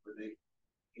 Were they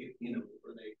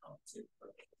compensated for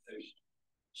it?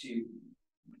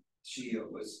 She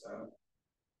was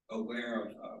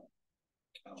aware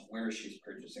of where she's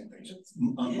purchasing things.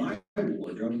 On my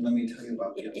wardrobe, let me tell you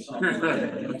about the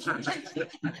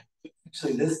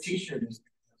Actually, this T-shirt is.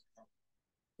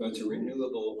 So it's a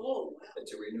renewable.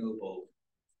 It's a renewable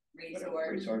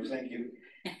resource. Thank you.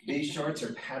 These shorts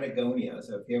are Patagonia.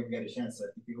 So if you ever get a chance,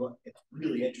 if you want, it's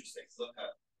really interesting. Look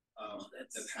up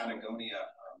the Patagonia.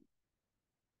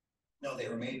 No, they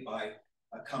were made by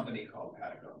a company called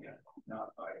Patagonia,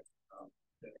 not by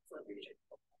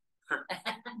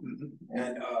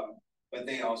and but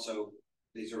they also,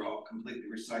 these are all completely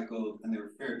recycled and they're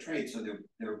fair trade. So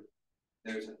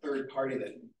there's a third party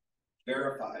that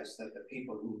verifies that the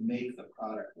people who make the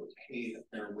product were paid a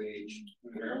fair wage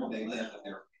wherever they live, and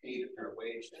they're paid a fair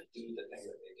wage to do the thing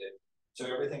that they did. So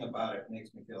everything about it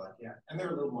makes me feel like, yeah, and they're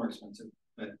a little more expensive,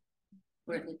 but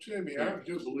Jamie, I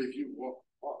do believe you walk.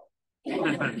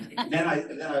 then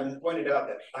I pointed out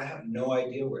that I have no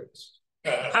idea where this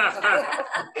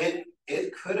is.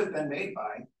 It could have been made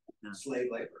by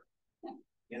slave labor.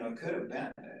 You know, it could have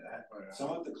been, some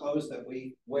of the clothes that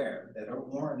we wear that are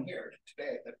worn here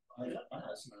today that are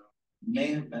us may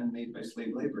have been made by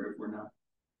slave labor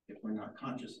if we're not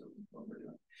conscious of what we're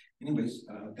doing. Anyways,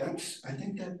 I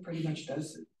think that pretty much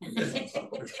does it.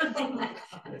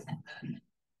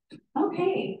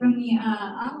 Okay, from the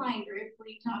online group,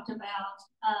 we talked about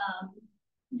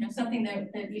something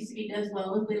that UCV does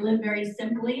well is we live very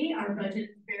simply. Our budget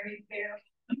is very fair,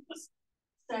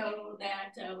 so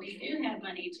that we do have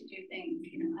money to do things,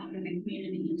 out in the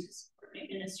community to support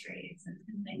ministries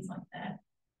and things like that.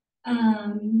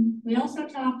 We also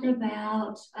talked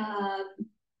about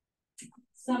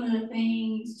some of the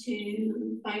things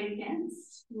to fight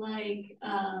against, like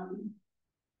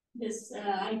this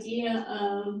idea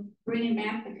of bringing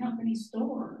back the company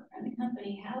store and the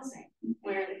company housing,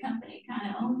 where the company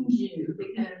kind of owns you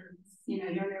because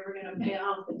you're never going to pay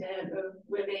off the debt of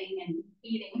living and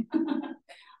eating,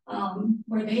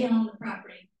 where they own the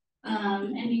property.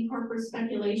 And the corporate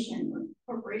speculation, where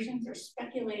corporations are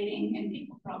speculating, and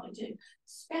people probably do,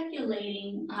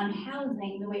 speculating on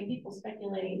housing the way people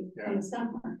speculate on the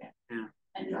stock market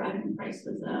and driving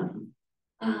prices up.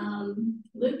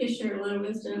 Lucas shared a lot of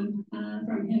wisdom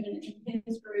from him and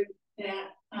his group,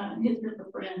 his group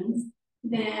of friends,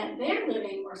 that they're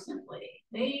living more simply.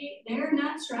 They're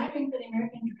not striving for the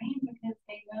American dream because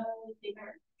they know the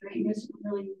American dream isn't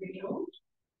really real.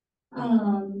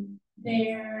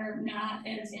 They're not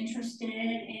as interested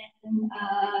in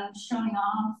showing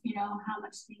off, how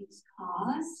much things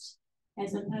cost,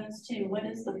 as opposed to what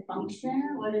is the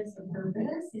function, what is the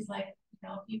purpose. He's like,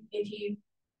 if you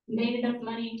made enough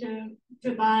money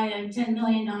to buy a $10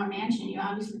 million mansion, you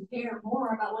obviously care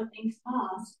more about what things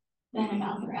cost than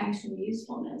about their actual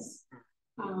usefulness.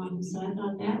 So I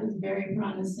thought that was very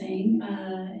promising.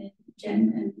 And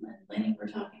Jen and Lenny were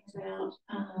talking about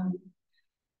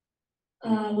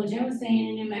what Jen was saying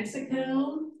in New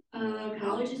Mexico,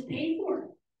 college is paid for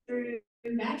through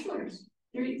bachelor's.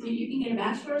 You can get a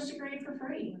bachelor's degree for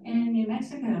free in New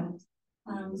Mexico.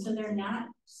 So they're not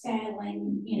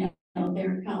saddling,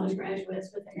 their college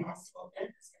graduates with an hospital debt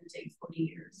that's going to take 40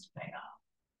 years to pay off.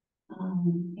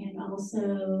 And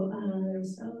also,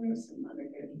 there's some other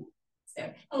good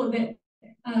stuff. That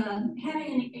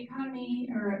having an economy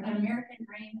or an American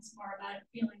dream is more about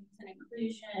feelings and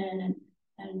inclusion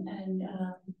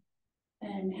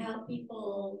and how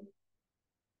people,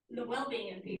 the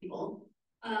well-being of people,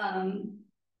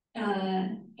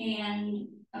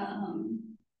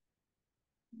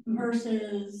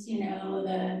 versus,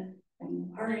 the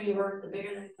harder you work, the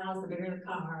bigger the house, the bigger the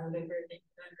car, the bigger the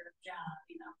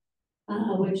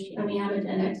job, which, I'm a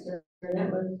Gen Xer, that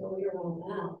was what we were all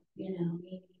about, me,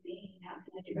 how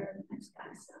can I do better than the next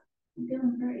guy? So I'm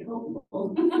feeling very hopeful.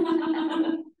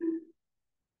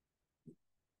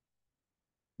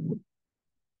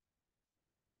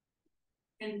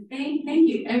 And thank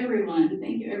you everyone.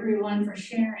 Thank you everyone for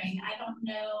sharing. I don't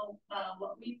know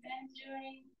what we've been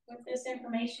doing with this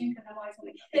information because I'm always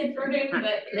going to get it for him,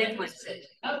 but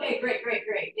okay,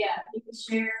 great. Yeah, you can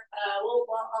share.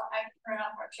 I can print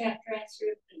off our chat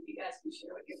transcript and you guys can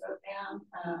share what you wrote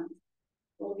down.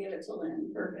 We'll give it to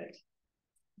Lynn. Perfect.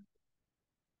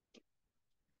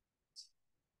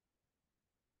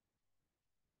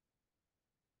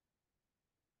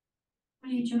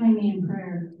 Will you join me in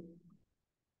prayer?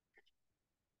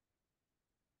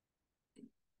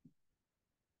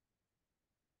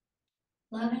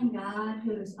 Loving God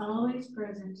who is always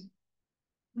present,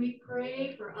 we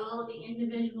pray for all the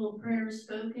individual prayers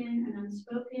spoken and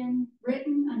unspoken,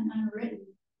 written and unwritten,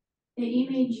 that you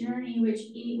may journey with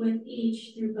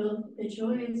each through both the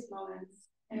joyous moments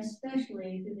and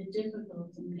especially through the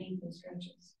difficult and painful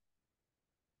stretches.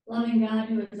 Loving God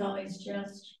who is always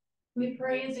just, we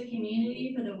pray as a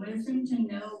community for the wisdom to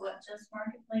know what just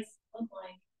marketplaces look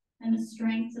like and the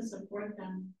strength to support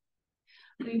them.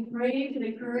 We pray for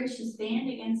the courage to stand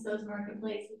against those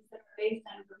marketplaces that are based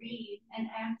on greed and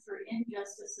act for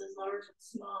injustices large and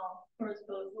small towards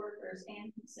both workers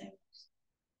and consumers.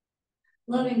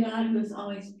 Loving God who is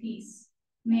always peace,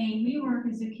 may we work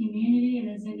as a community and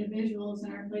as individuals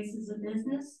in our places of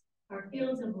business, our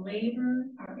fields of labor,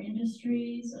 our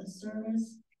industries of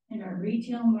service, and our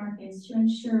retail markets to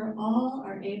ensure all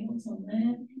are able to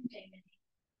live in dignity.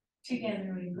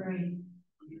 Together we pray.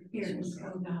 Hear us,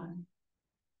 O God.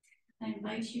 I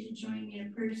invite you to join me in a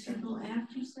prayer circle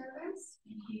after service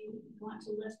if you want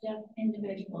to lift up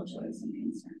individual joys and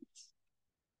concerns.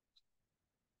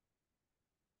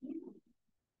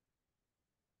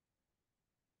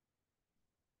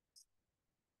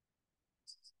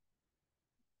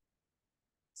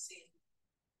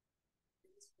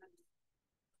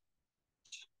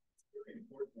 Very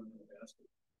important.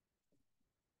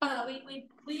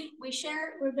 We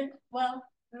share, well,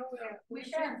 No, we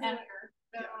share them after.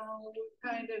 No, we've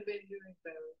kind of been doing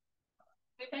both.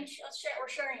 We're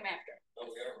sharing them after.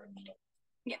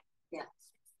 Yeah.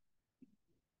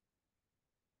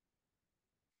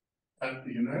 At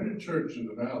the United Church in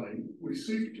the Valley, we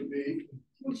seek to be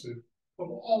inclusive of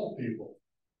all people.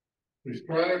 We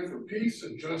strive for peace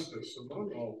and justice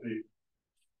among all people.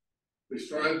 We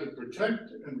strive to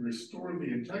protect and restore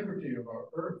the integrity of our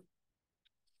earth.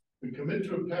 We commit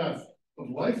to a path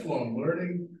of lifelong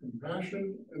learning,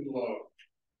 compassion, and love.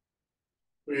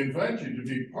 We invite you to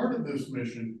be part of this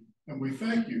mission, and we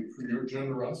thank you for your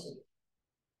generosity.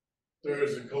 There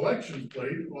is a collection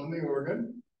plate on the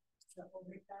organ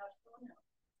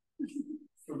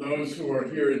for those who are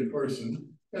here in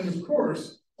person. And of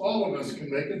course, all of us can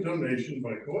make a donation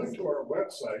by going to our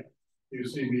website,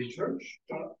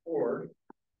 ucvchurch.org,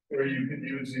 where you can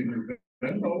use either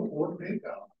Venmo or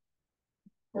PayPal.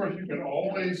 Of course, you can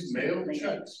always mail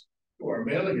checks to our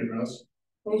mailing address,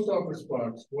 Post Office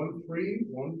Box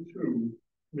 1312,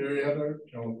 Marietta,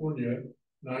 California,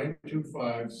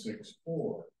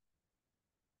 92564.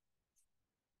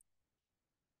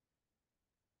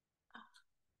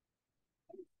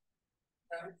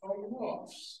 And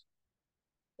offs.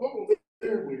 Oh,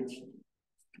 there we go.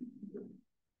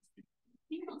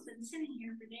 People's been sitting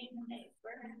here for days and days.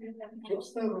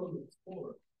 What's that on the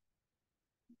floor?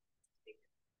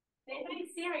 Did anybody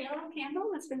see our yellow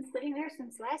candle that's been sitting there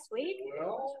since last week?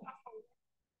 Well,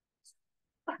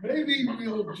 maybe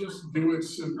we'll just do it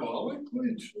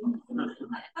symbolically.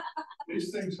 These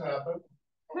things happen.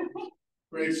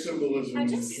 Great symbolism. I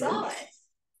just saw it.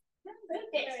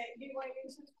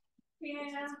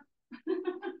 Yeah.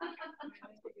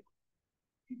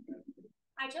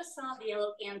 I just saw the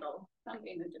yellow candle.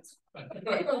 Something that just.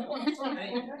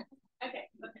 Okay.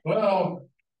 Well,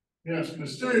 yes,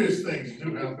 mysterious things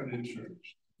do happen in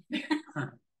church.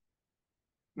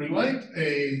 We light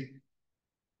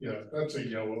that's a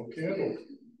yellow candle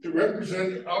to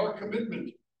represent our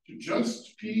commitment to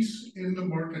just peace in the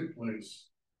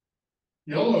marketplace.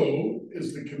 Yellow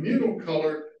is the communal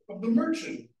color of the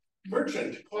merchant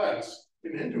class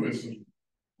in Hinduism,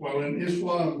 while in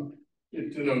Islam,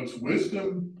 it denotes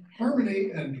wisdom, harmony,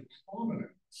 and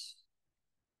prominence.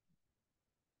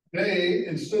 Today,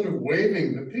 instead of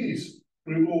waving the peace,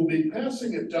 we will be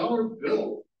passing a dollar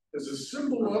bill as a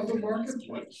symbol of the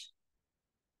marketplace.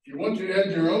 If you want to add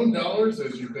your own dollars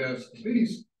as you pass the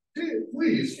peace,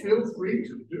 please feel free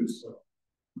to do so.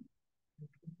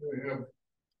 We have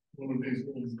one of these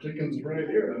little chickens right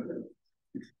here.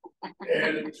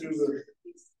 Add it to the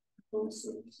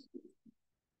process.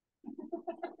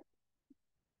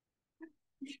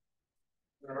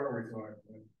 Where are we going?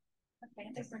 Okay, I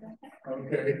think we're done.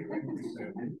 Okay, thank you,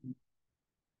 Sandy.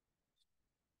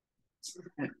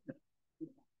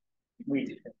 We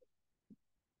did.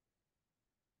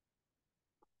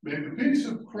 May the peace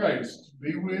of Christ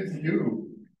be with you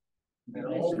and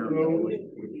also with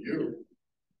you.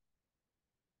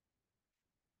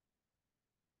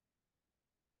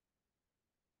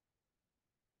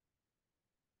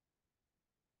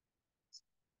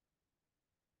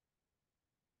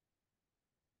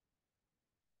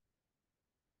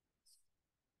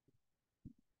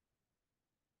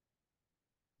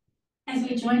 As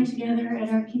we join together at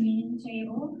our communion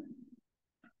table,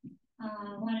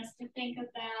 I want us to think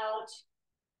about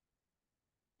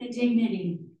the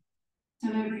dignity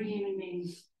of every human being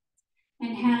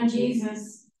and how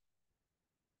Jesus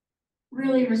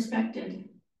really respected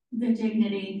the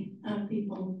dignity of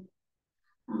people.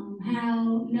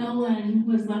 How no one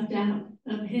was left out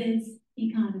of his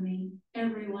economy.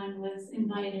 Everyone was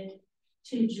invited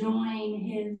to join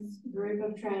his group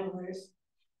of travelers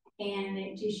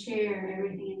and to share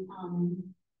everything in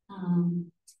common.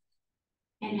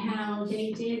 And how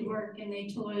they did work and they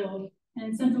toiled.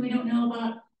 And something we don't know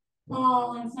about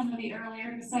Paul and some of the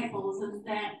earlier disciples is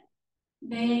that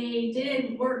they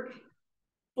did work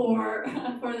for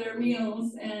their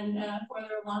meals and for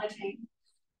their lodging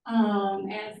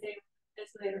as they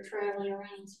were traveling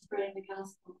around spreading the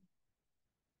gospel.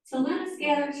 So let us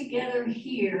gather together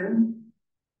here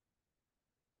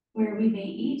where we may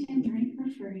eat and drink for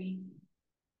free.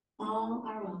 All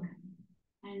are welcome.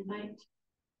 I invite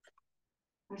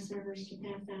our servers to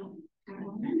pass out our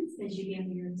elements as you give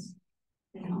yours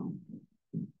at home.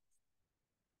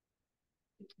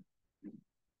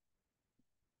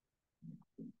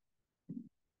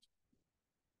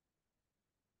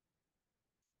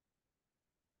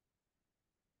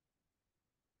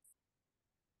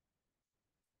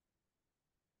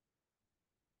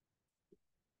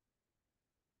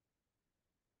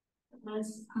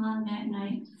 was on that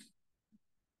night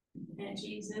that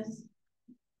Jesus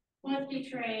was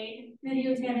betrayed, that he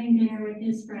was having dinner with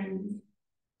his friends,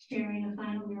 sharing a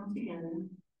final meal together.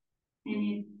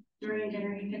 And during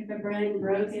dinner, he took the bread and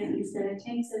broke it and he said,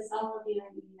 "Take this, all of you,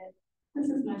 and eat it. This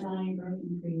is my body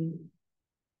broken for you."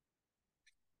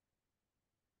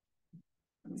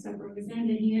 The supper was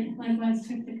ended. He likewise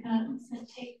took the cup and said,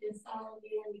 "Take this, all of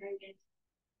you, and drink it.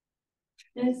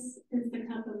 This is the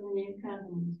cup of the new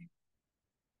covenant.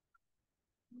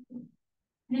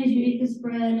 And as you eat this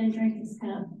bread and drink this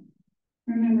cup,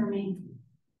 remember me."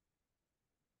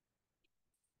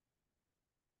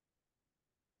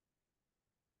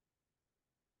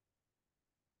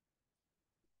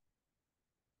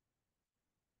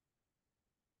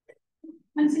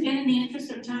 Once again, in the interest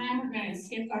of time, we're going to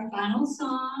skip our final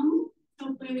song.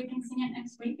 Hopefully we can sing it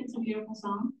next week. It's a beautiful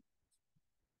song.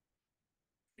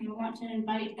 And I want to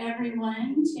invite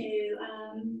everyone to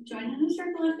join in the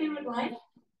circle if they would like.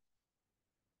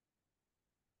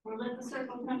 Or let the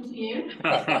circle come to you.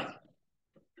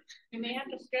 You may have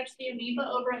to stretch the amoeba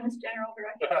over in this general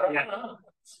direction. Yeah.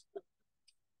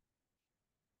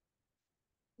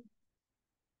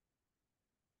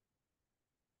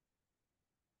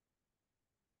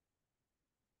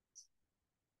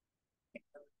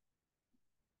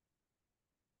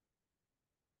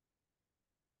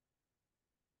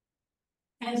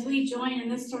 As we join in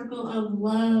this circle of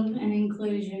love and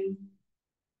inclusion,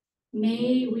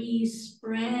 may we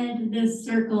spread this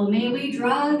circle. May we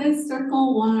draw this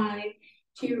circle wide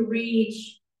to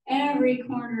reach every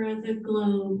corner of the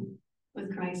globe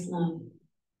with Christ's love.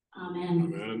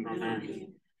 Amen. Amen.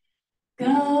 Amen.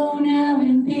 Go now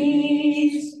in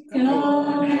peace.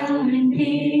 Go now in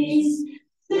peace.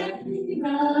 Let the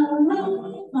love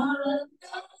of God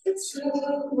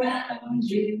surround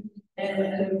you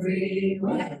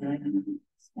everywhere.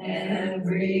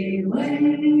 Everywhere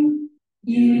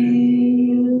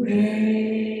you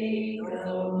may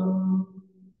go.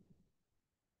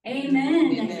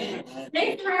 Amen. Amen.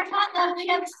 Thanks for our potluck. We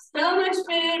have so much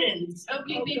food and so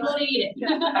few people to eat it.